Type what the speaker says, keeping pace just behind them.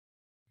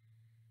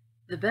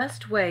The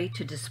best way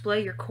to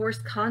display your course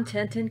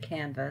content in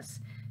Canvas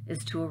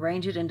is to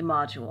arrange it into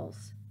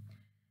modules.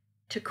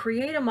 To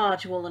create a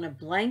module in a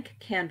blank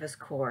Canvas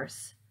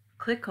course,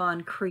 click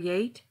on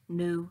Create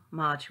New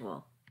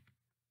Module.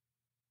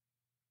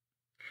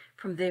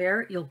 From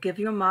there, you'll give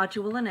your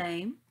module a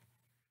name.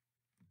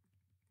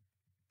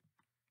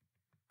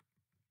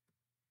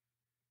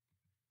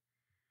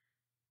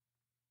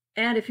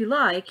 And if you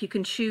like, you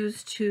can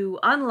choose to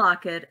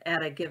unlock it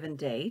at a given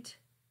date,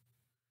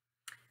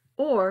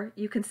 or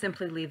you can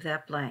simply leave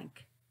that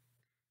blank.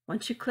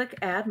 Once you click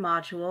Add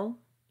Module,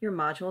 your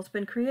module's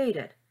been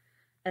created.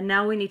 And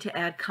now we need to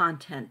add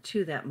content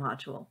to that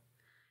module.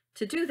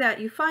 To do that,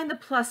 you find the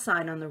plus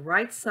sign on the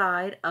right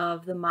side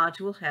of the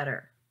module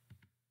header.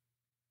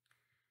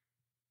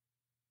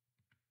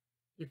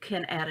 You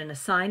can add an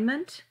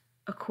assignment,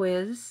 a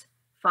quiz,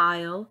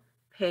 file,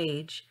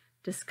 page,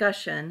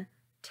 discussion,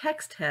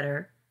 text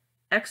header,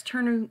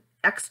 external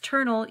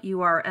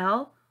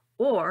URL,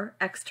 or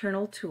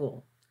external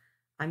tool.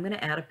 I'm going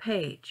to add a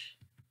page.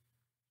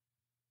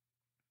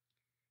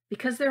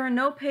 Because there are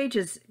no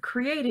pages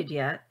created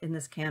yet in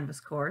this Canvas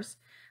course,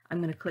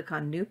 I'm going to click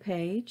on New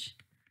Page.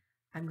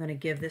 I'm going to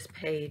give this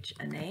page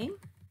a name.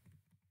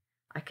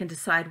 I can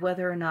decide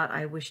whether or not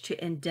I wish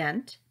to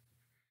indent,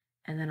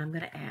 and then I'm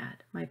going to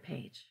add my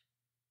page.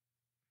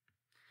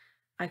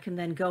 I can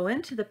then go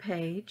into the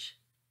page,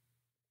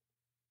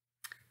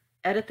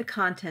 edit the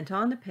content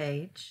on the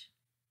page,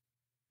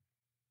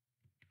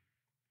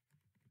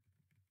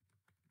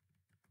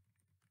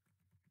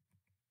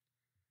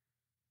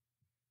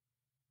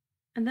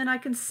 and then I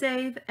can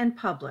save and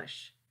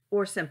publish,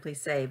 or simply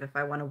save if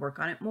I want to work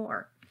on it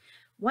more.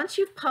 Once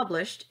you've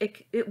published,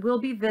 it will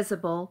be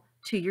visible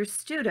to your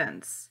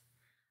students.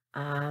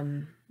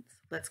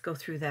 Let's go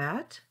through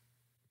that.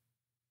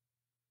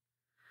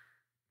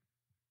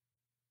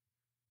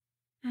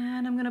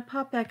 And I'm going to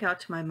pop back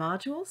out to my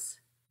modules.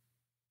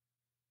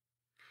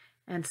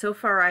 And so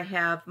far I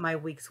have my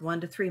weeks 1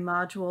 to 3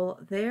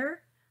 module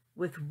there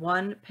with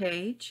one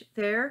page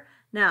there.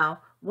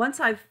 Now, once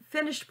I've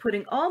finished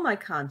putting all my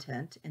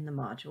content in the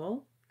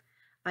module,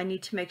 I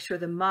need to make sure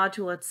the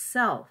module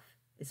itself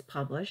is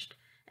published.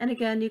 And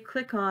again, you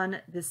click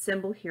on this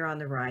symbol here on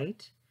the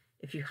right.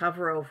 If you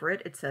hover over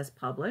it, it says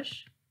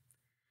Publish.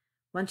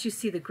 Once you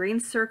see the green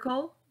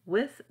circle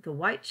with the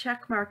white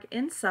check mark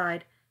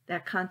inside,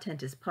 that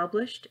content is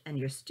published and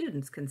your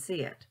students can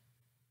see it.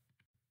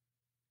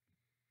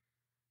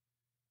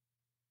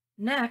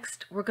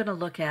 Next, we're going to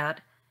look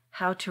at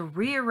how to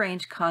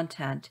rearrange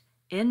content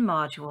in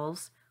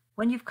modules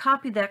when you've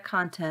copied that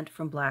content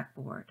from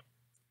Blackboard.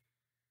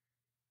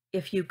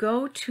 If you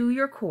go to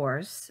your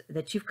course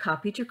that you've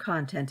copied your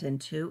content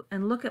into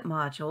and look at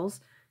modules,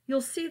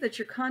 you'll see that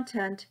your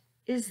content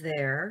is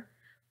there,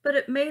 but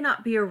it may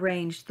not be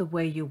arranged the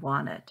way you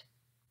want it.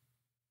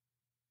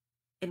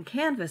 In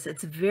Canvas,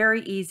 it's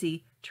very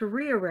easy to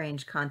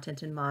rearrange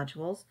content in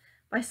modules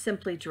by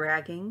simply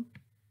dragging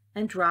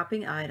and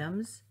dropping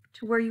items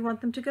to where you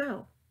want them to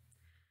go.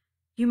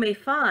 You may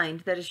find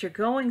that as you're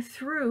going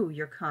through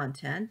your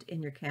content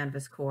in your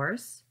Canvas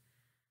course,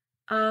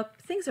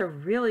 things are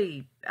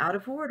really out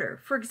of order.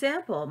 For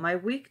example, my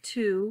week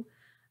 2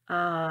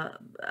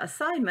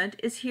 assignment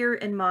is here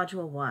in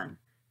module 1.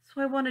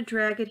 So I want to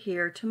drag it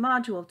here to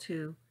module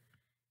 2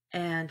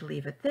 and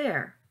leave it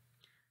there.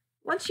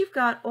 Once you've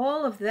got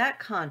all of that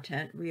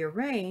content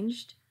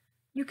rearranged,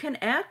 you can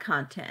add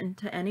content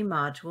to any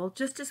module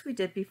just as we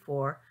did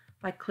before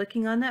by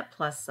clicking on that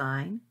plus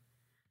sign,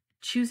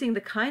 choosing the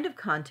kind of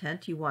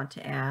content you want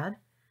to add,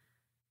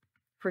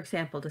 for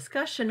example,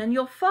 discussion, and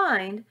you'll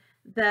find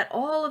that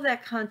all of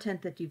that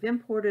content that you've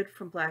imported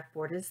from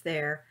Blackboard is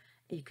there.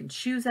 You can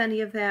choose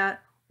any of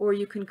that, or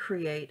you can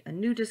create a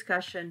new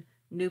discussion,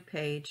 new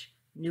page,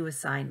 new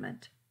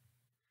assignment.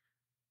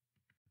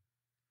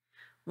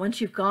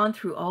 Once you've gone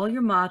through all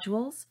your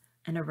modules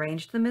and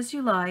arranged them as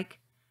you like,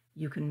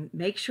 you can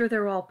make sure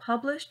they're all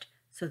published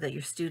so that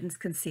your students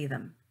can see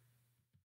them.